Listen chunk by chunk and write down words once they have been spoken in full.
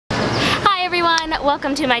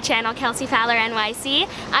welcome to my channel KelseyFowlerNYC.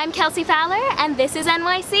 I'm Kelsey Fowler and this is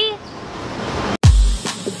NYC.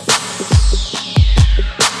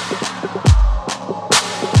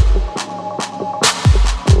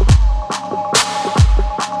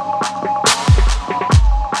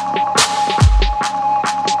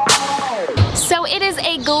 So it is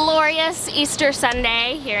a glorious Easter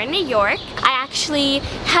Sunday here in New York. I actually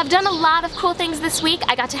have done a lot of cool things this week.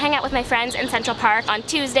 I got to hang out with my friends in Central Park on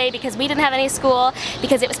Tuesday because we didn't have any school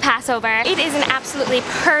because it was Passover. It is an absolutely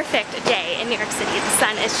perfect day in New York City. The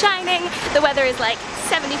sun is shining, the weather is like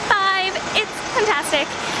 75, it's fantastic.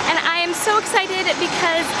 And I am so excited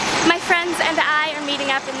because my friends and I are meeting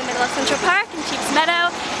up in the middle of Central Park in Cheeks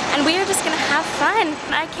Meadow and we are just gonna have fun.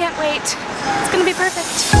 I can't wait. It's gonna be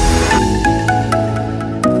perfect.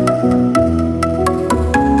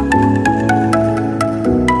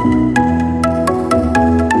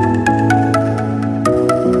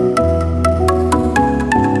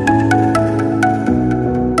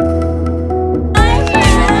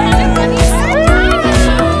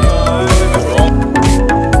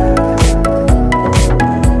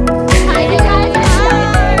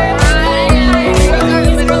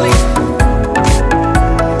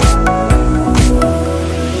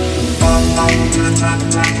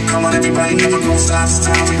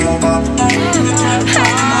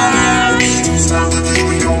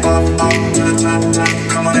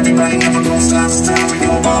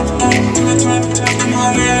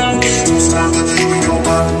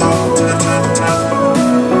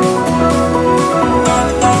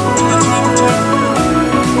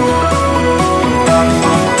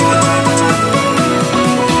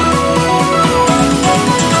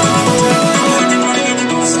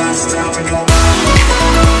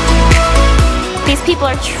 These people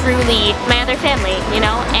are truly my other family, you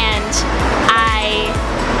know, and I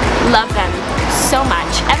love them so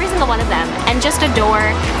much, every single one of them, and just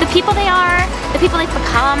adore the people they are, the people they've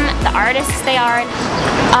become, the artists they are.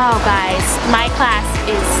 Oh guys, my class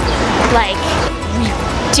is like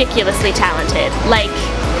ridiculously talented. Like,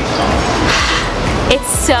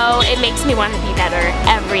 it makes me want to be better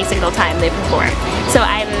every single time they perform. So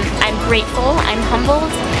I'm grateful, I'm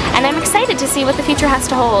humbled, and I'm excited to see what the future has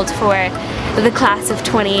to hold for the class of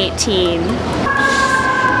 2018.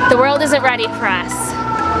 The world isn't ready for us.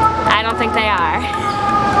 I don't think they are.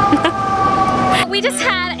 We just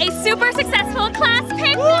had a super successful class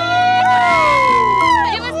picnic!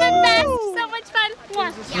 It was the best, so much fun.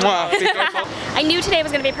 I knew today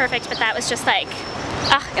was going to be perfect, but that was just like,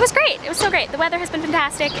 it was great. It was so great. The weather has been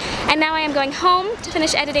fantastic, and now I am going home to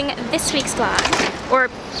finish editing this week's vlog. Or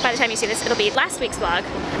by the time you see this, it'll be last week's vlog.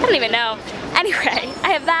 I don't even know. Anyway, I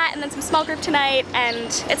have that and then some small group tonight, and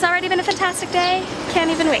it's already been a fantastic day. Can't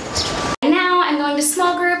even wait. And now I'm going to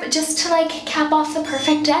small group just to like cap off the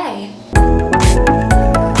perfect day.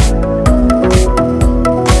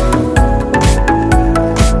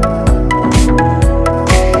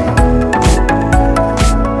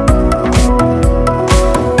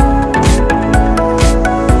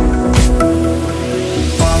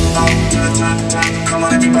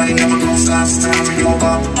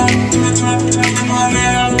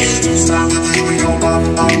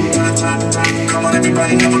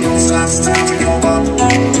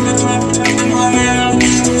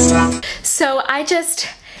 So I just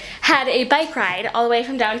had a bike ride all the way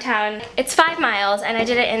from downtown. It's 5 miles and I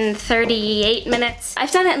did it in 38 minutes.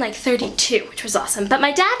 I've done it in like 32, which was awesome. But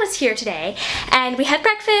my dad was here today and we had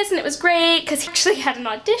breakfast and it was great because he actually had an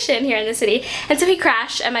audition here in the city. And so he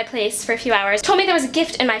crashed at my place for a few hours. Told me there was a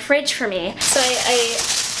gift in my fridge for me. So I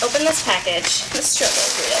opened this package. This struggle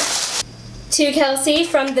for you. To Kelsey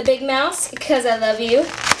from the Big Mouse, because I love you.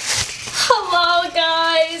 Hello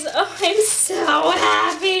guys! Oh, I'm so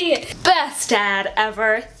happy! Best dad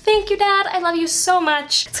ever. Thank you, Dad. I love you so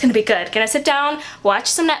much. It's gonna be good. Gonna sit down, watch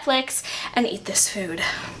some Netflix, and eat this food.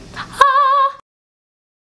 Ah!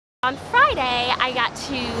 On Friday, I got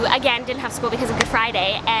to, again, didn't have school because of Good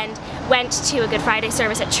Friday, and went to a Good Friday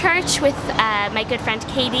service at church with my good friend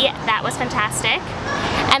Katie. That was fantastic.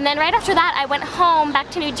 And then right after that, I went home back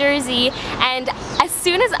to New Jersey, and as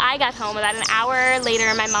soon as I got home, about an hour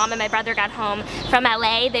later, my mom and my brother got home from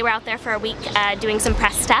LA. They were out there for a week doing some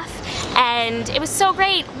press stuff, and it was so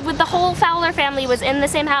great. The whole Fowler family was in the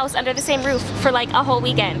same house, under the same roof for like a whole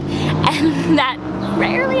weekend, and that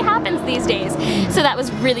rarely happens these days. So that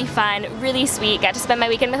was really fun, really sweet. Got to spend my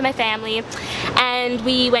weekend with my family, and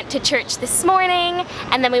we went to church this morning,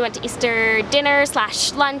 and then we went to Easter dinner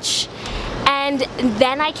 / lunch. And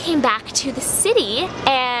then I came back to the city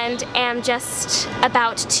and am just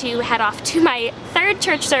about to head off to my 3rd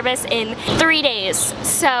church service in 3 days.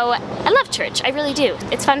 So I love church, I really do.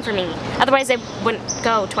 It's fun for me. Otherwise I wouldn't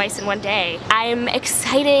go twice in one day. I'm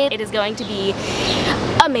excited. It is going to be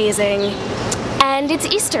amazing. And it's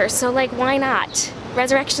Easter, so like why not?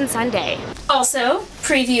 Resurrection Sunday. Also,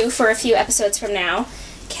 preview for a few episodes from now.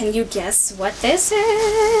 Can you guess what this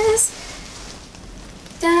is?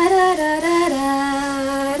 Da da da da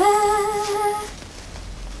da da.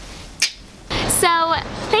 So,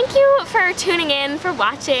 thank you for tuning in, for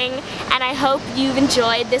watching, and I hope you've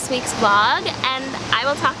enjoyed this week's vlog, and I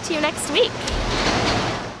will talk to you next week.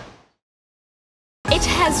 It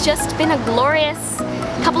has just been a glorious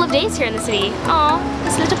couple of days here in the city. Aw,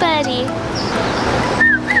 this little birdie.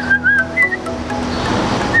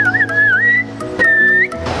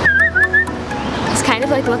 He's kind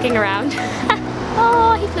of like looking around.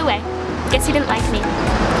 Oh, he flew away. Guess he didn't like me.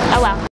 Oh well.